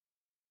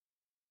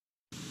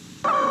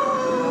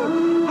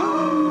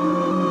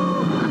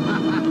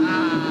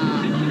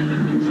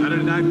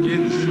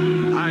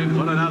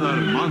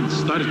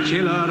Monster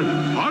Chiller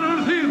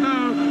Horror Theater.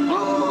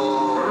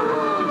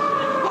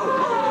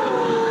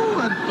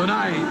 And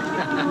tonight,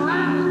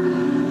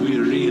 we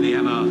really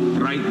have a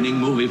frightening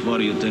movie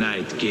for you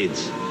tonight,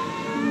 kids.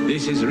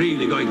 This is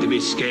really going to be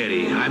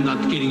scary. I'm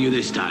not kidding you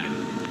this time.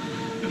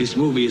 This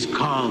movie is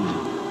called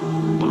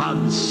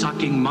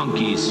Blood-Sucking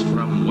Monkeys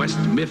from West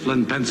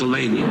Mifflin,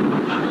 Pennsylvania.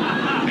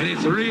 And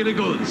it's really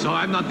good, so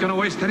I'm not going to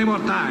waste any more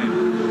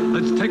time.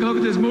 Let's take a look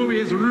at this movie.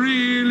 It's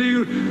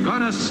really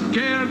going to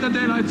scare the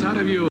daylights out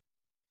of you.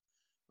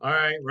 All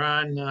right,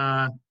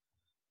 Ron,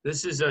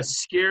 this is a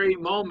scary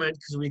moment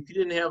because we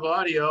didn't have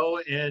audio,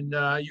 and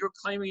you're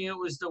claiming it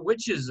was the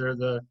witches or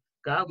the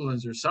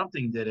goblins or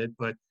something did it,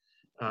 but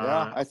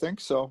yeah, I think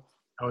so.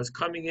 I was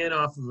coming in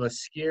off of a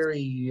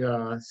scary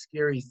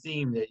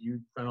theme that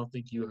I don't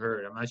think you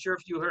heard. I'm not sure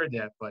if you heard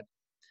that, but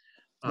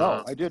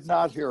no, I did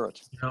not hear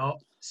it.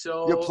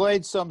 So you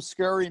played some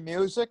scary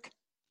music.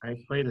 I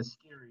played a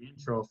scary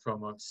intro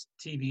from a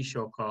TV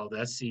show called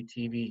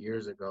SCTV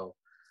years ago.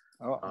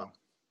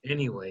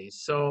 Anyway,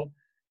 so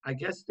I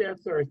guess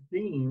that's our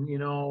theme.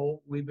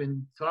 We've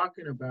been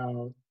talking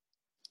about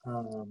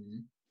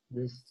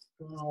this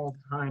fall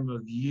time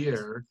of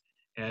year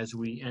as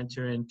we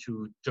enter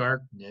into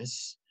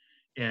darkness.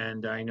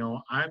 And I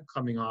know I'm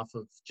coming off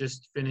of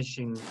just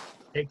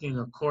taking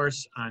a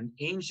course on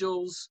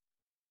angels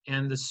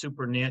and the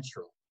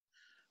supernatural.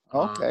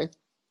 Okay.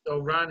 So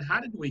Ron,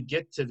 how did we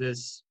get to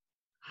this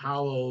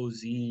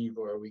Hallows Eve,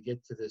 or we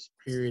get to this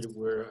period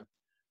where,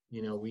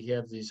 we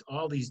have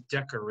all these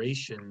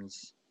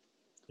decorations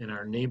in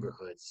our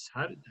neighborhoods?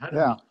 How did we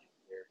get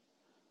here?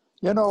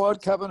 You know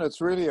what, Kevin? It's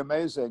really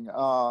amazing.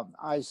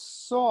 I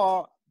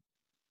saw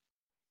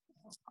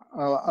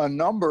a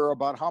number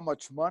about how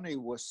much money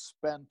was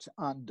spent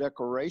on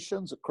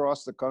decorations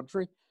across the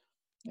country,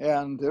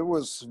 and it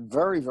was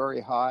very, very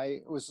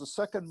high. It was the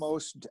second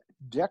most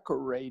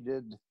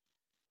decorated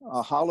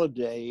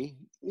holiday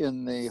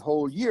in the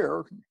whole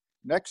year,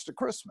 next to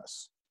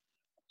Christmas.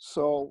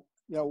 So,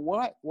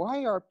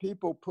 why are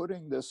people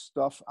putting this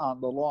stuff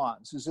on the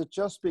lawns? Is it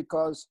just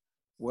because,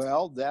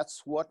 well,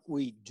 that's what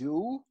we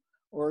do,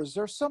 or is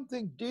there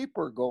something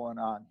deeper going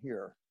on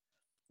here?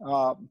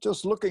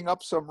 Just looking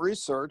up some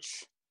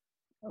research,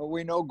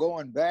 we know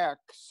going back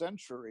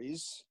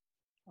centuries,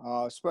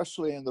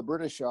 especially in the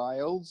British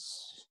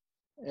Isles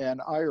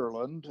and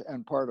Ireland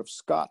and part of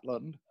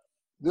Scotland,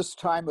 this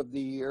time of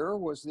the year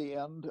was the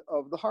end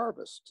of the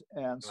harvest.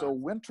 And so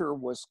winter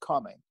was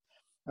coming.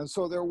 And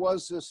so there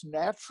was this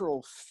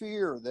natural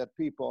fear that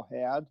people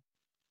had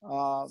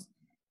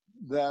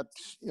that,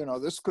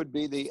 this could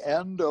be the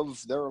end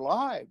of their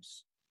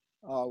lives.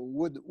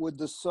 Would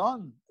the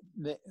sun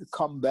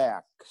come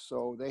back?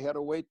 So they had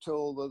to wait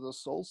till the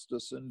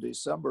solstice in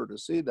December to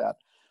see that.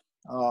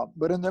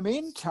 But in the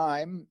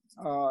meantime,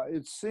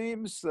 it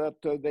seems that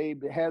they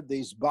had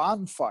these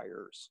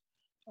bonfires.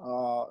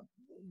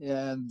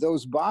 And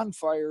those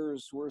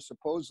bonfires were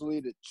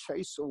supposedly to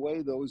chase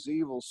away those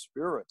evil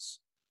spirits.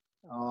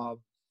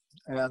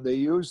 And they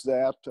used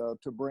that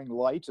to bring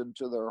light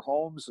into their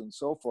homes and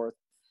so forth.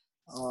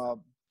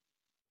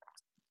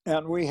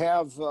 And we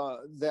have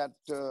that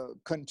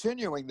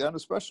continuing then,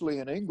 especially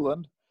in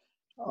England.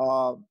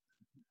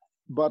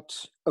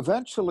 But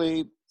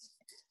eventually,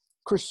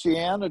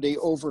 Christianity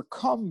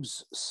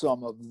overcomes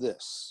some of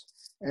this.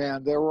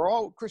 And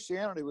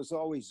Christianity was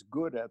always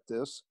good at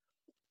this,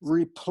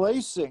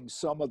 replacing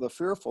some of the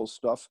fearful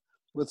stuff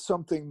with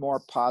something more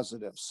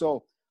positive.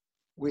 So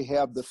we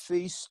have the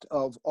feast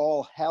of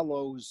All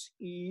Hallows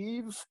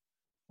Eve,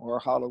 or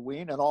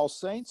Halloween, and All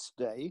Saints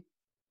Day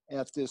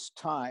at this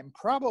time,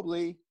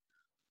 probably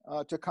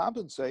to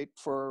compensate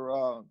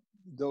for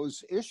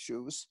those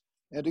issues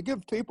and to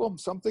give people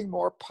something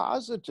more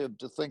positive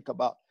to think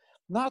about.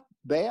 Not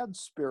bad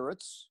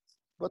spirits,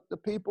 but the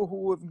people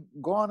who have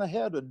gone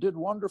ahead and did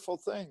wonderful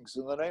things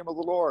in the name of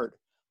the Lord.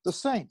 The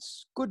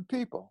saints, good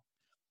people.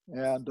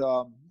 And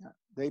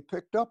they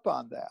picked up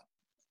on that.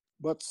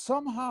 But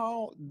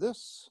somehow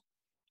this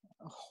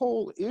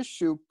whole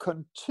issue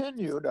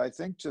continued, I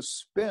think, to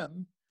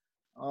spin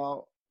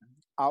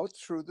out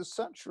through the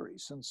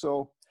centuries. And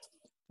so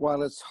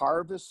while it's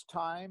harvest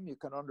time, you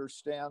can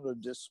understand a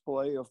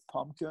display of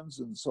pumpkins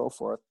and so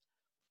forth.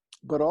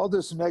 But all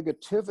this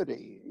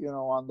negativity,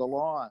 on the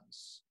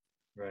lawns,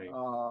 right?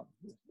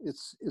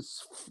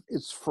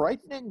 It's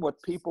frightening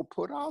what people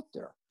put out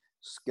there.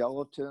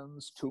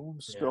 Skeletons,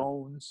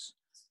 tombstones.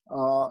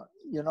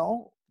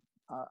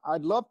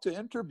 I'd love to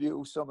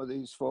interview some of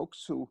these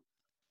folks who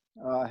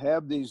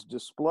have these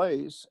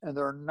displays, and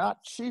they're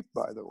not cheap,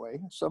 by the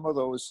way. Some of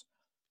those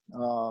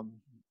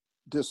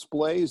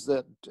displays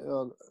that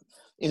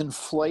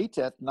inflate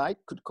at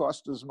night could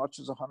cost as much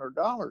as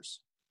 $100.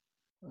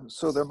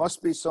 So there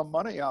must be some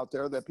money out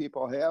there that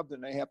people have,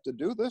 and they have to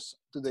do this.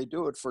 Do they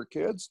do it for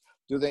kids?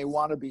 Do they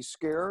want to be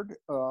scared?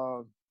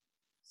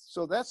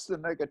 So that's the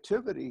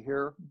negativity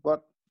here,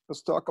 but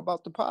let's talk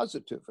about the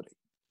positivity.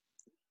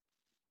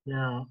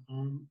 Yeah,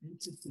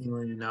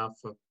 interestingly enough,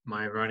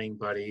 my running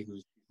buddy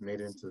who's made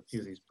it into a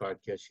few of these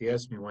podcasts, she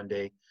asked me one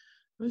day,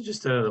 It was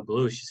just out of the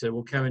blue. She said,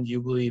 well, Kevin, do you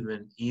believe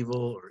in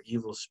evil or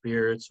evil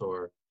spirits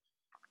or,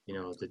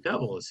 the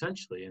devil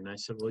essentially? And I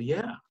said, well,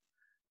 yeah.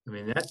 I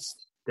mean,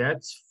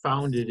 that's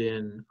founded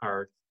in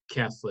our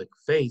Catholic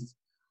faith.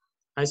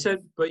 I said,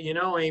 but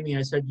Amy,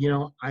 I said,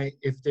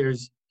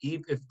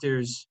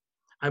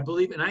 I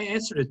believe, and I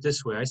answered it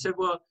this way. I said,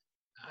 well,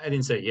 I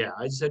didn't say, yeah.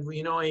 I said,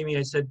 well, Amy,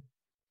 I said,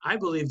 I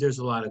believe there's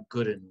a lot of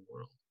good in the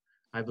world.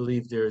 I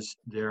believe there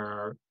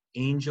are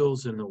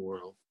angels in the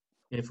world.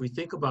 And if we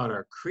think about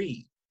our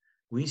creed,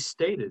 we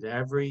stated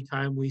every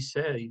time we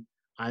say,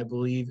 I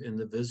believe in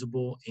the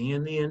visible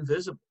and the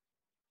invisible.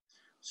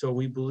 So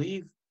we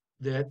believe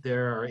that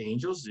there are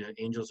angels. The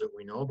angels that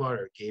we know about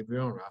are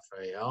Gabriel and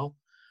Raphael,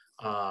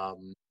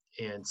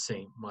 and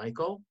Saint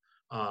Michael.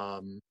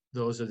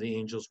 Those are the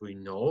angels we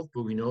know of,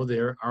 but we know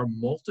there are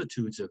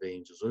multitudes of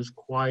angels. There's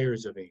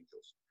choirs of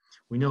angels.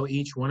 We know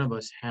each one of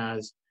us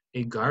has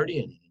a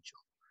guardian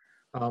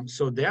angel.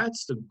 So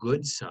that's the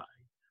good side,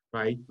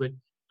 right? But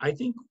I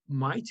think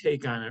my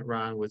take on it,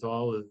 Ron, with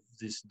all of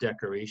this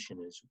decoration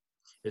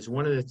is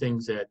one of the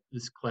things that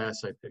this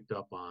class I picked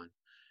up on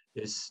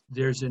is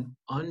there's an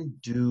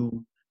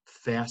undue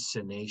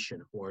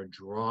fascination or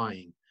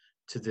drawing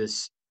to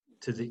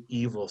the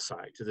evil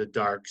side, to the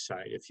dark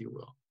side, if you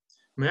will.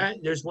 I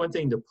mean, there's one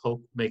thing to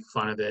make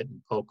fun of it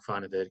and poke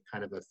fun of it,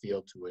 kind of a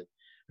feel to it.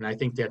 And I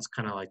think that's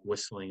kind of like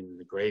whistling in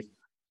the graveyard.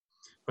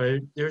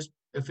 But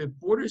if it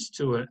borders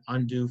to an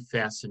undue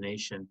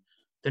fascination,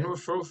 then we're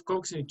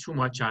focusing too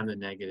much on the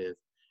negative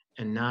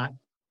and not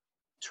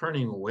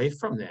turning away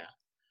from that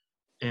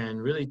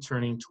and really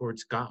turning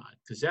towards God,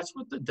 because that's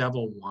what the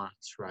devil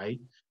wants, right?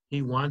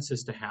 He wants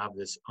us to have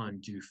this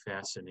undue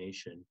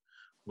fascination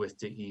with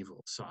the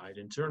evil side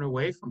and turn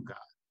away from God.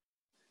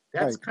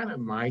 That's Right. kind of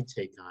my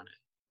take on it.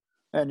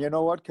 And you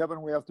know what,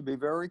 Kevin? We have to be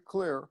very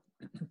clear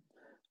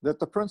that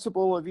the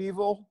principle of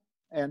evil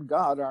and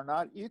God are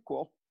not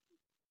equal.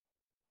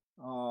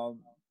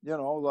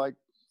 Like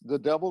the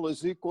devil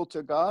is equal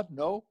to God?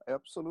 No,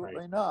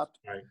 absolutely not.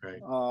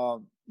 Right.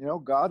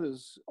 God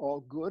is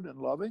all good and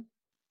loving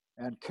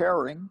and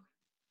caring.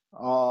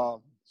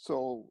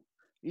 So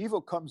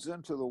evil comes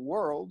into the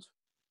world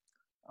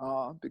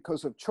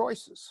because of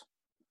choices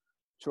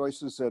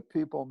that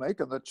people make,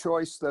 and the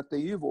choice that the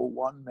evil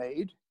one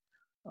made.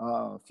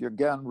 If you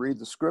again read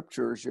the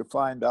scriptures, you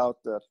find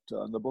out that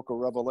in the book of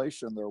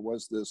Revelation, there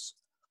was this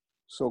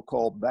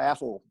so-called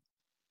battle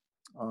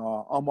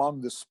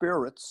among the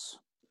spirits.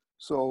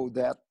 So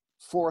that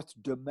fourth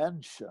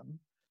dimension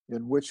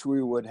in which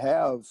we would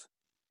have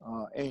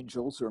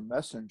angels or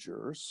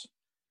messengers,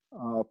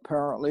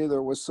 apparently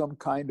there was some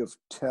kind of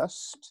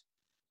test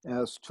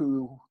as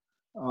to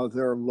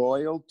their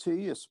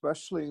loyalty,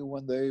 especially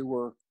when they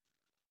were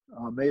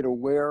made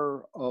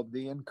aware of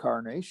the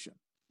incarnation.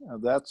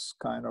 That's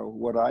kind of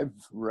what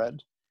I've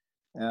read.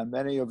 And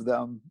many of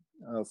them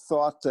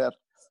thought that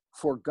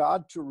for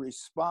God to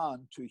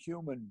respond to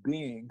human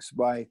beings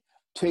by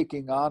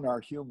taking on our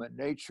human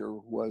nature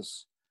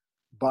was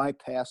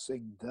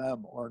bypassing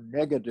them or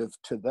negative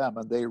to them,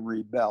 and they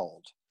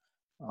rebelled.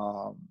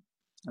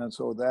 And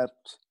so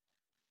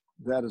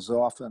that is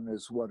often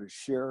is what is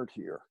shared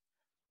here.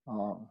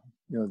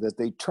 That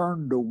they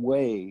turned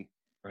away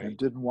and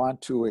didn't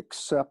want to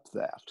accept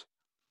that,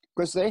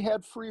 because they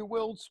had free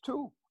wills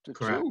too to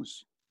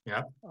choose.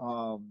 Yeah.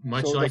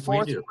 Much so like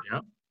we do.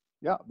 Yeah.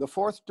 Yeah, the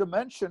fourth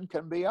dimension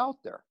can be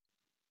out there.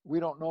 We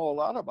don't know a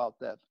lot about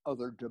that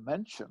other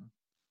dimension.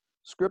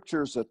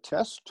 Scriptures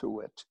attest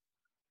to it,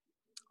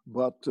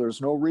 but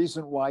there's no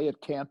reason why it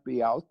can't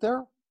be out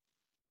there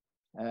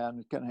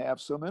and can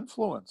have some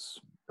influence.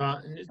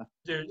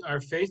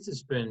 Our faith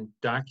has been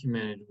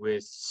documented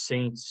with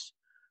saints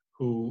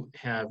who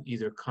have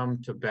either come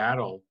to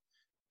battle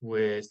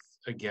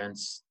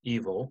against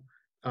evil,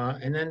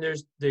 and then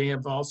they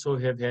have also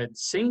had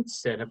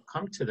saints that have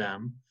come to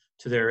them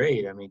to their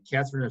aid. I mean,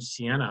 Catherine of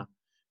Siena,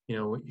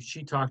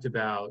 she talked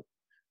about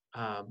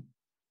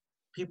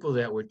people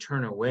that would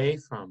turn away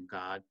from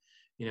God.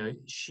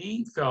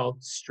 She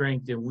felt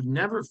strength and would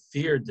never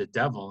feared the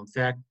devil. In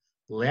fact,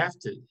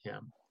 laughed at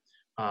him.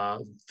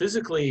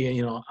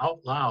 Physically, out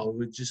loud,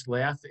 would just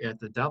laugh at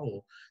the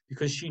devil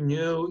because she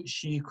knew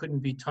she couldn't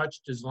be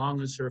touched as long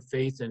as her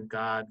faith in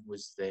God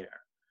was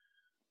there.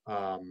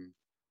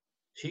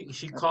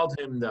 She called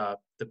him the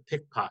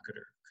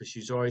pickpocketer because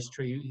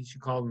she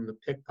called him the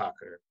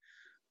pickpocketer.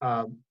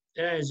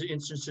 There's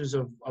instances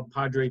of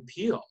Padre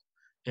Pio,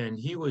 and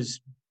he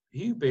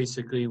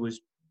basically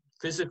was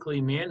physically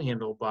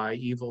manhandled by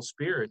evil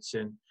spirits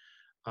and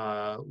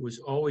was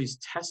always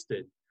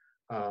tested.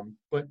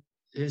 But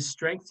his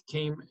strength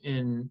came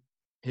in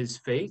his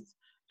faith,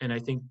 and I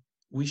think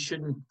we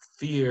shouldn't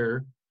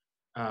fear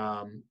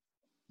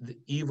the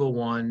evil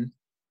one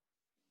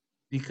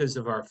because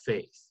of our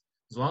faith.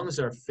 As long as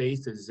our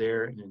faith is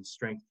there and in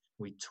strength,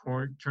 we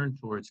turn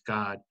towards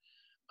God.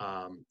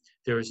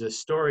 There was a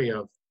story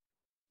of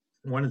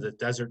one of the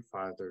Desert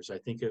Fathers. I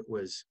think it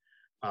was,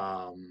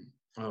 of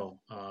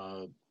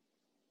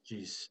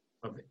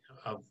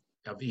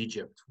of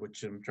Egypt,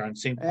 which I'm trying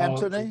St. Paul.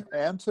 Anthony?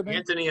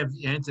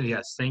 Anthony.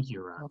 Yes, thank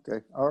you, Ron. Okay,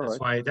 all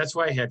right. That's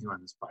why I had you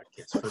on this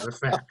podcast, for the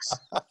facts.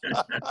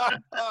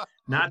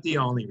 Not the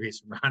only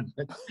reason, Ron.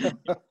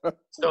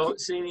 So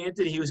St.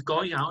 Anthony, he was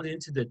going out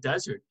into the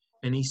desert,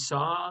 and he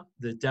saw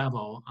the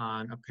devil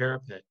on a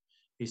parapet.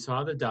 He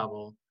saw the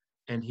devil,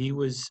 and he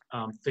was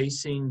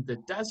facing the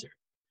desert.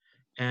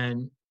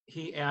 And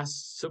he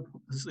asked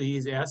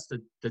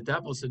the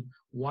devil, said,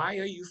 "Why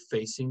are you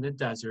facing the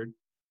desert,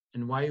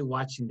 and why are you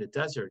watching the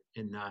desert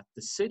and not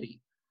the city?"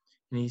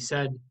 And he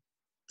said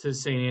to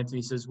St. Anthony,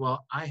 he says,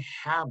 "Well, I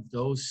have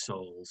those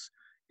souls.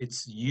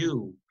 It's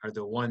you are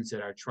the ones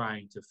that are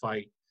trying to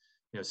fight,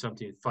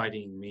 something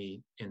fighting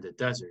me in the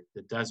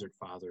desert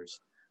fathers.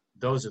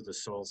 Those are the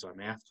souls I'm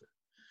after."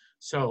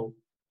 So,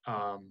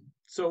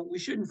 so we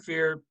shouldn't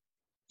fear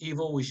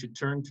evil. We should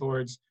turn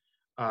towards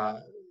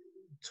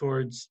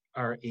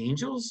our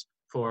angels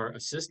for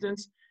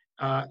assistance.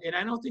 And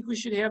I don't think we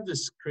should have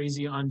this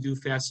crazy undue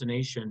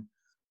fascination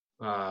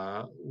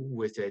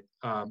with it.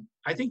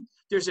 I think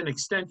there's an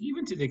extent,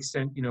 even to the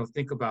extent,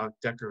 think about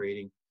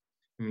decorating.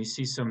 When you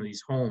see some of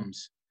these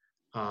homes,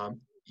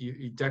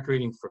 you're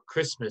decorating for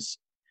Christmas.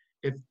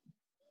 If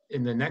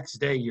in the next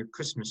day your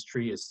Christmas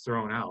tree is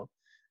thrown out,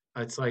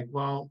 it's like,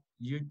 well,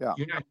 you're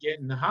not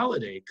getting the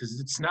holiday because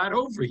it's not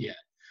over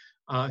yet.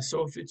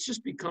 So if it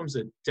just becomes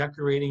a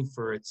decorating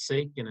for its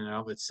sake in and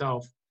of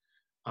itself,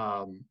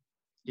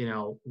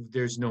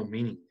 there's no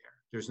meaning there.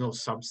 There's no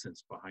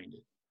substance behind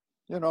it.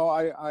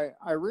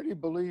 I really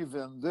believe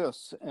in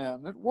this,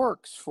 and it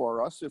works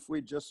for us if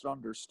we just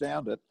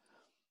understand it.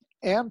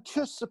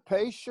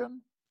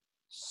 Anticipation,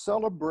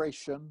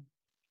 celebration,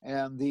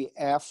 and the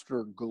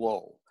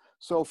afterglow.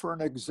 So for an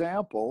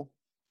example,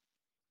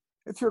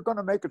 if you're going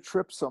to make a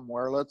trip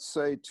somewhere, let's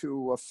say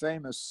to a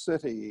famous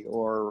city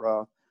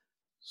or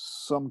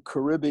some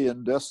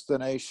Caribbean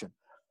destination,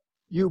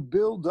 you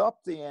build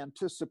up the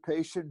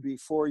anticipation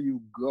before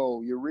you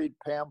go. You read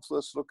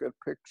pamphlets, look at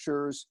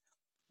pictures,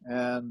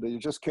 and you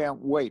just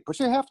can't wait. But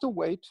you have to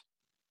wait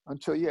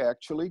until you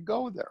actually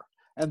go there.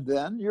 And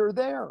then you're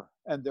there,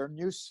 and then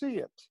you see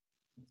it.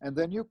 And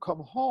then you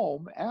come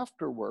home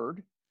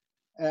afterward,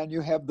 and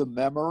you have the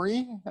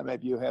memory, and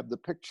maybe you have the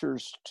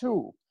pictures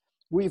too.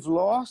 We've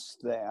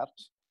lost that,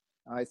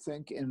 I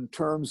think, in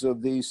terms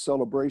of these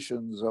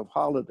celebrations of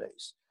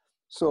holidays.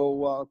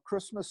 So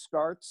Christmas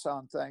starts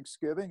on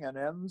Thanksgiving and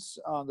ends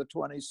on the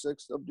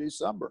 26th of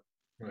December.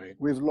 Right.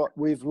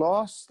 We've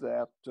lost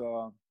that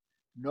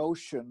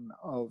notion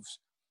of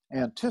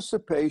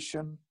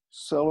anticipation,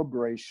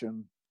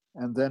 celebration,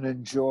 and then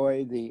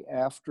enjoy the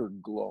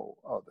afterglow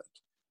of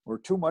it. We're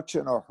too much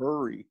in a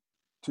hurry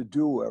to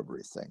do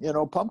everything.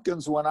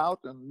 Pumpkins went out,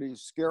 and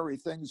these scary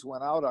things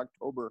went out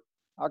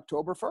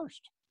October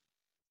 1st.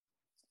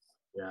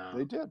 Yeah.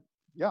 They did.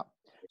 Yeah.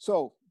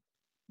 So,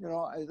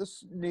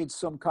 this needs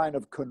some kind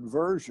of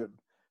conversion.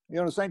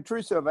 St.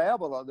 Teresa of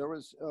Avila, there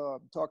was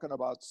talking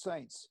about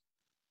saints.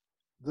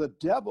 The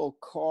devil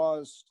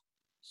caused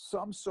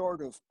some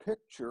sort of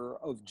picture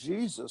of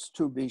Jesus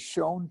to be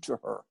shown to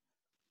her.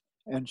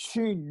 And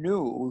she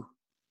knew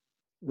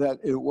that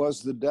it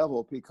was the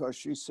devil because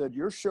she said,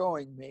 "You're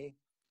showing me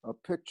a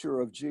picture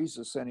of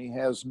Jesus and he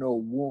has no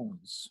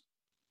wounds."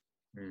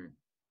 Mm.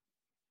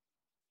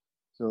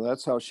 So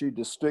that's how she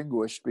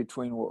distinguished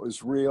between what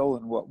was real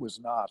and what was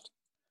not.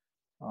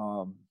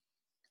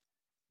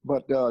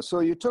 So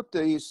you took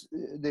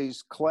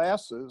these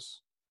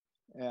classes,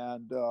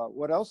 and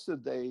what else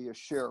did they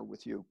share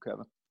with you,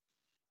 Kevin?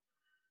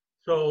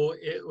 So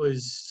it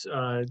was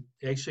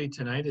actually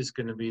tonight is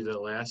going to be the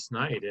last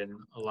night, and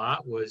a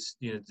lot was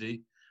the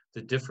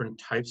different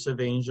types of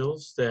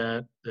angels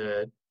that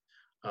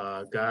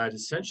God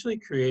essentially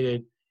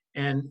created,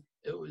 and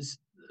it was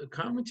a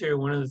commentary.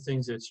 One of the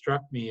things that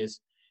struck me is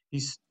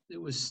it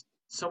was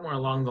somewhere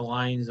along the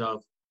lines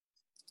of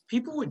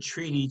people would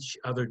treat each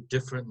other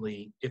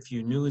differently if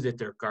you knew that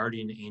their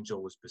guardian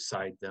angel was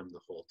beside them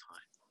the whole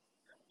time.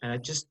 And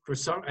I've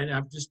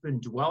just been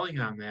dwelling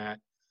on that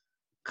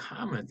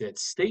comment, that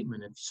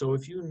statement. So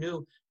if you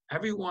knew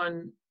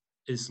everyone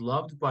is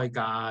loved by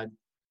God,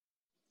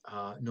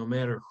 no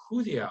matter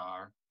who they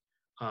are,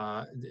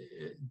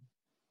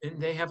 and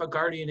they have a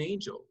guardian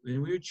angel,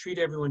 and we would treat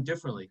everyone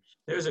differently.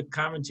 There was a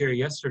commentary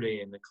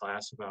yesterday in the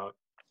class about,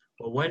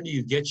 well, when do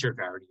you get your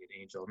guardian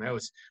angel?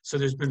 And so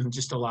there's been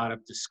just a lot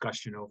of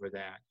discussion over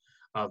that.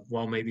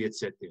 Well, maybe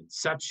it's at the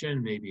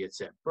inception, maybe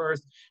it's at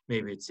birth,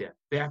 maybe it's at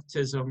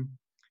baptism.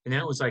 And then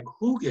it was like,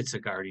 who gets a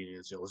guardian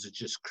angel? Is it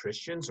just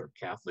Christians or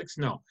Catholics?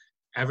 No,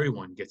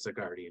 everyone gets a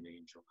guardian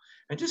angel.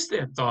 And just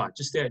that thought,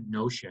 just that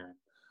notion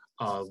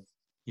of,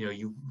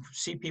 you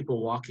see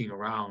people walking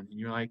around and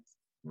you're like,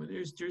 well,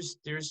 there's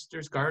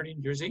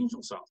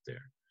angels out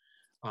there.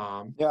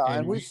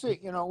 And we see,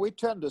 we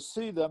tend to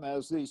see them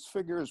as these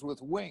figures with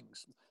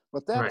wings,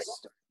 but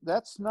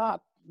that's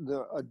not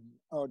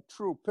a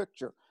true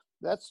picture.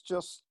 That's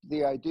just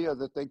the idea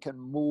that they can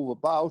move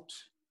about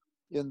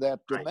in that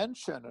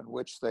dimension in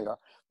which they are.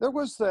 There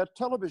was that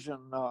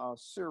television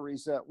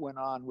series that went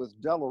on with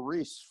Della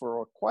Reese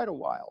for quite a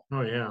while.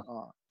 Oh, yeah.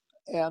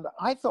 And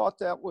I thought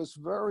that was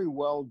very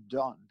well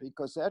done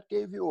because that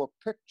gave you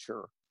a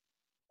picture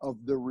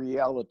of the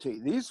reality.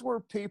 These were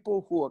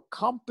people who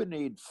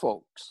accompanied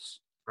folks.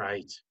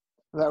 Right.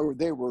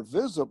 They were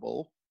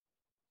visible,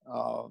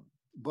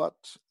 but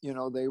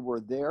they were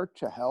there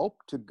to help,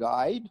 to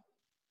guide,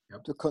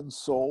 Yep. to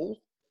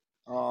console.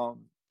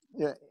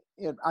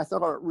 I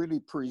thought it really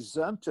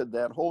presented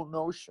that whole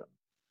notion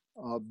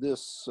of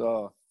this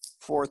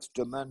fourth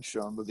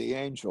dimension of the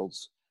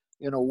angels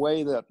in a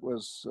way that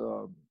was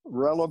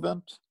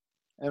relevant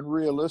and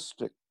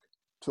realistic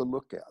to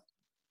look at.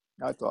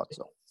 I thought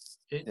so.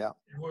 Yeah.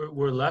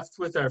 We're left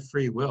with our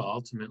free will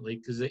ultimately,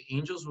 because the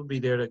angels will be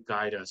there to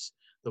guide us.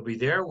 They'll be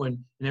there when,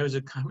 and there was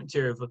a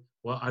commentary of,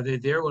 well, are they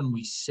there when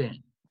we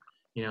sin?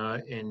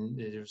 And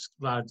there's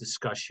a lot of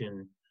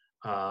discussion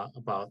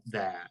about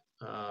that.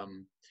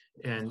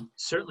 And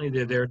certainly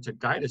they're there to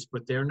guide us,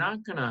 but they're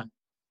not going to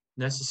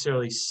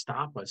necessarily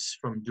stop us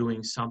from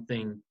doing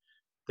something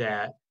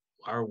that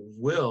our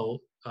will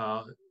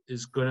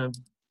is what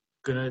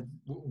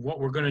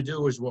we're going to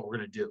do is what we're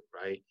going to do,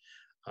 right?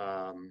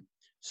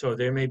 So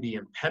there may be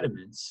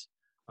impediments.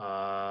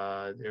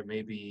 There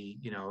may be,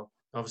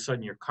 all of a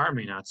sudden your car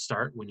may not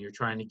start when you're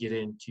trying to get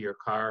into your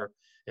car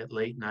at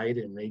late night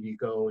and maybe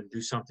go and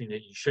do something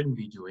that you shouldn't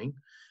be doing.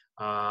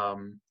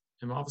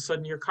 And all of a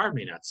sudden your car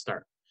may not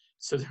start.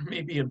 So there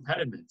may be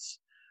impediments.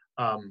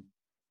 And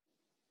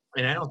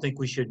I don't think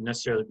we should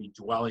necessarily be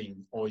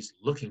always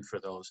looking for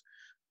those.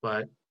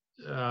 But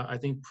I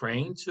think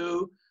praying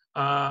to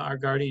our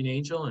guardian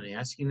angel and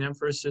asking them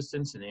for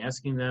assistance and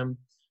asking them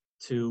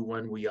to,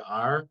 when we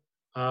are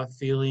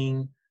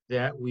feeling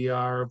that we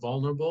are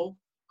vulnerable,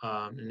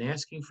 and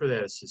asking for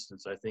that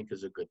assistance, I think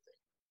is a good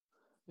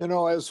thing.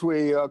 As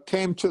we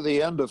came to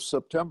the end of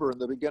September and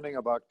the beginning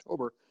of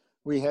October,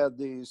 we had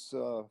these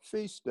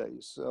feast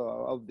days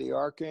of the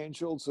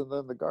archangels and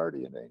then the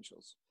guardian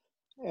angels.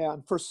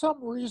 And for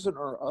some reason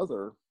or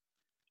other,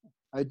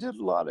 I did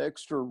a lot of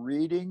extra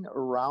reading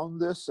around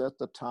this at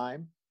the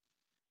time.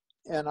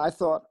 And I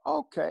thought,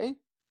 okay,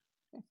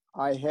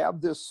 I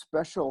have this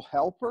special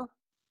helper.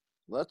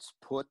 Let's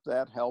put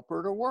that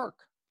helper to work.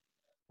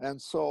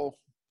 And so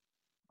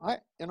I'm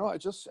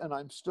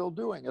still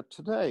doing it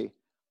today.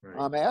 Right.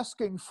 I'm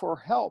asking for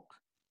help.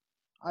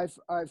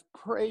 I've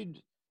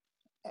prayed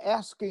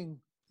asking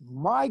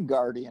my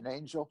guardian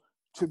angel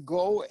to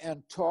go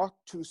and talk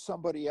to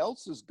somebody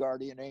else's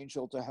guardian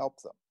angel to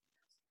help them.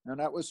 And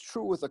that was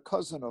true with a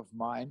cousin of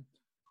mine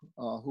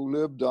who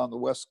lived on the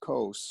West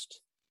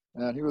Coast,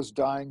 and he was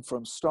dying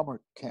from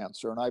stomach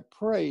cancer. And I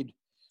prayed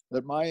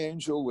that my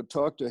angel would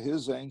talk to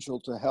his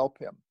angel to help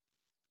him.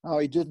 Now,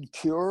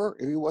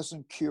 he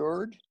wasn't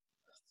cured,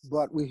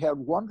 but we had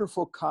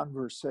wonderful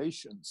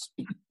conversations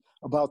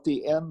about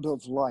the end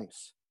of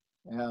life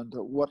and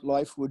what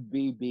life would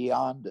be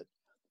beyond it.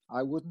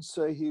 I wouldn't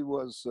say he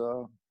was,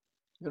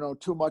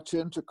 too much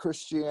into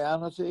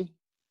Christianity,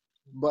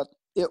 but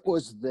it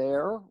was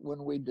there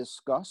when we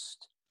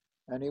discussed,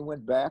 and he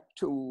went back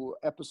to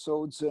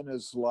episodes in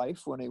his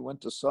life when he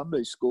went to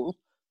Sunday school.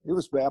 He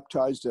was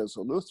baptized as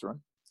a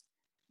Lutheran,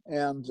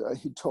 and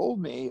he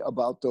told me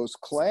about those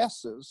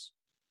classes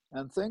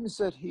and things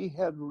that he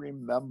had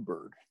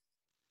remembered.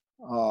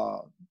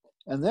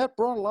 And that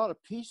brought a lot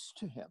of peace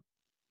to him.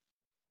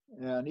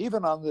 And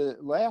even on the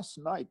last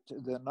night,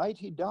 the night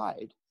he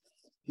died,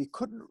 he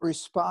couldn't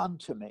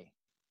respond to me,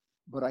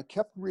 but I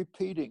kept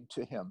repeating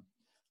to him.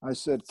 I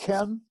said,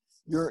 Ken,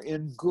 you're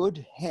in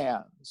good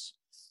hands.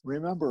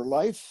 Remember,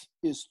 life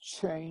is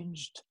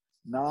changed,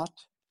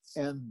 not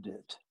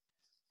ended.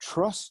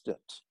 Trust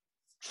it.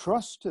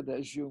 Trust it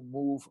as you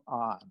move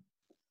on.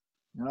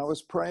 And I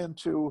was praying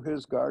to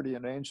his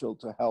guardian angel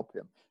to help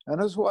him. And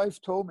his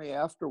wife told me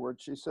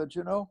afterwards, she said,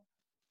 your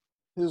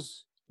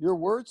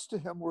words to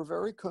him were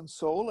very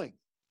consoling.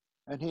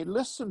 And he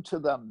listened to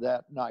them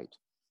that night.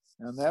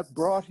 And that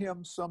brought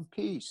him some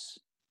peace.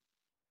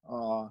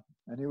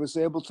 And he was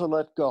able to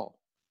let go.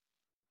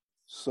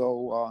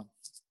 So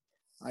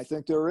I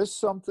think there is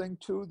something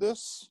to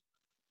this.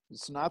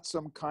 It's not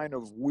some kind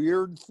of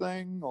weird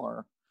thing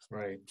or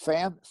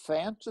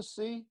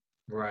fantasy.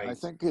 Right. I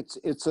think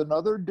it's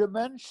another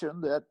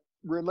dimension that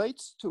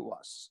relates to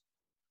us.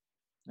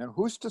 And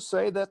who's to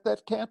say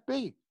that can't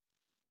be?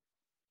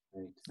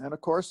 Right. And of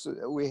course,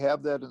 we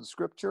have that in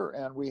Scripture,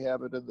 and we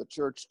have it in the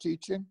church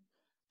teaching.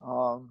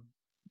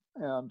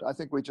 And I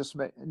think we just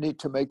need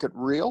to make it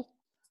real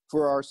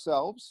for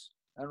ourselves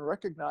and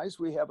recognize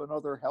we have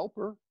another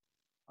helper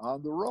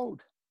on the road.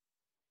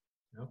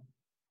 Yep.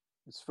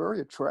 It's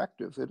very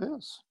attractive. It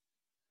is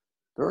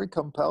very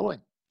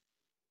compelling.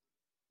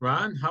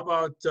 Ron, how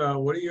about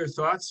what are your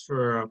thoughts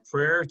for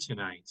prayer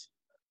tonight?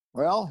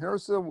 Well,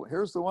 here's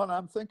the one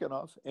I'm thinking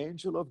of.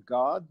 Angel of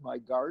God, my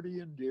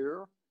guardian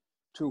dear,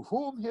 to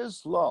whom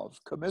his love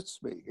commits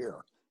me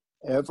here,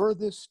 ever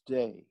this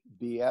day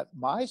be at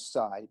my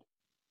side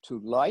to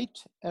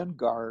light and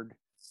guard,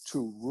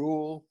 to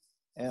rule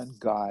and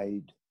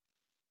guide.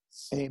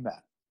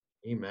 Amen.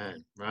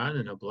 Amen. Ron,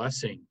 and a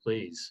blessing,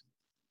 please.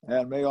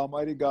 And may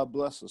Almighty God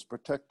bless us,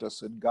 protect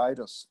us, and guide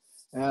us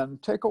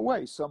and take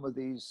away some of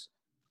these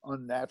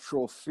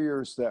unnatural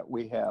fears that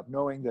we have,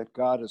 knowing that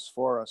God is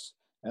for us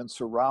and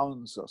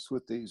surrounds us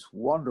with these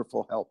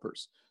wonderful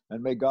helpers.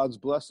 And may God's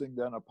blessing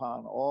then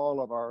upon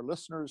all of our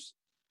listeners,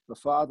 the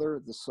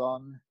Father, the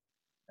Son,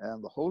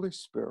 and the Holy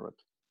Spirit.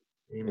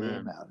 Amen.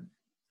 Amen.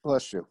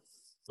 Bless you.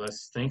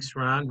 Bless. Thanks,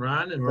 Ron.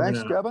 Ron, and we're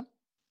Thanks, gonna Kevin.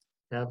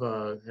 have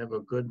a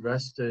good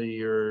rest of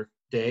your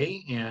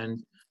day,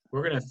 and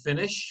we're gonna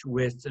finish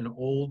with an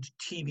old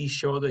TV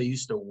show that I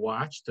used to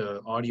watch.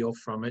 The audio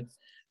from it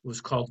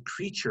was called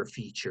Creature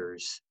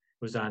Features.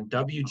 It was on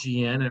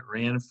WGN. It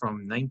ran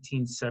from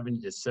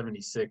 1970 to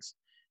 76.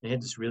 It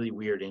had this really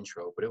weird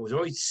intro, but it would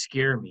always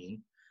scare me.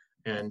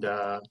 And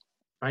if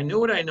I knew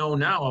what I know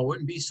now, I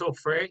wouldn't be so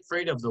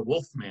afraid of the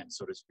Wolfman,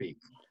 so to speak.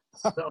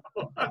 So,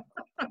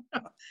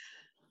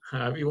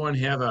 everyone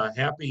have a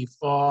happy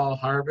fall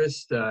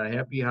harvest, a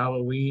happy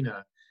Halloween,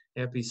 a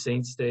happy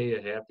Saints Day,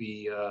 a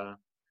happy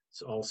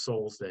All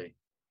Souls Day.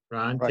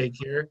 Ron, Right. Take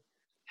care.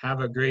 Have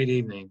a great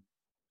evening.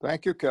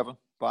 Thank you, Kevin.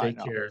 Bye Take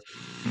now. care.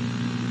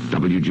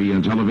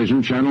 WGN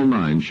Television, Channel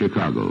 9,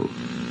 Chicago.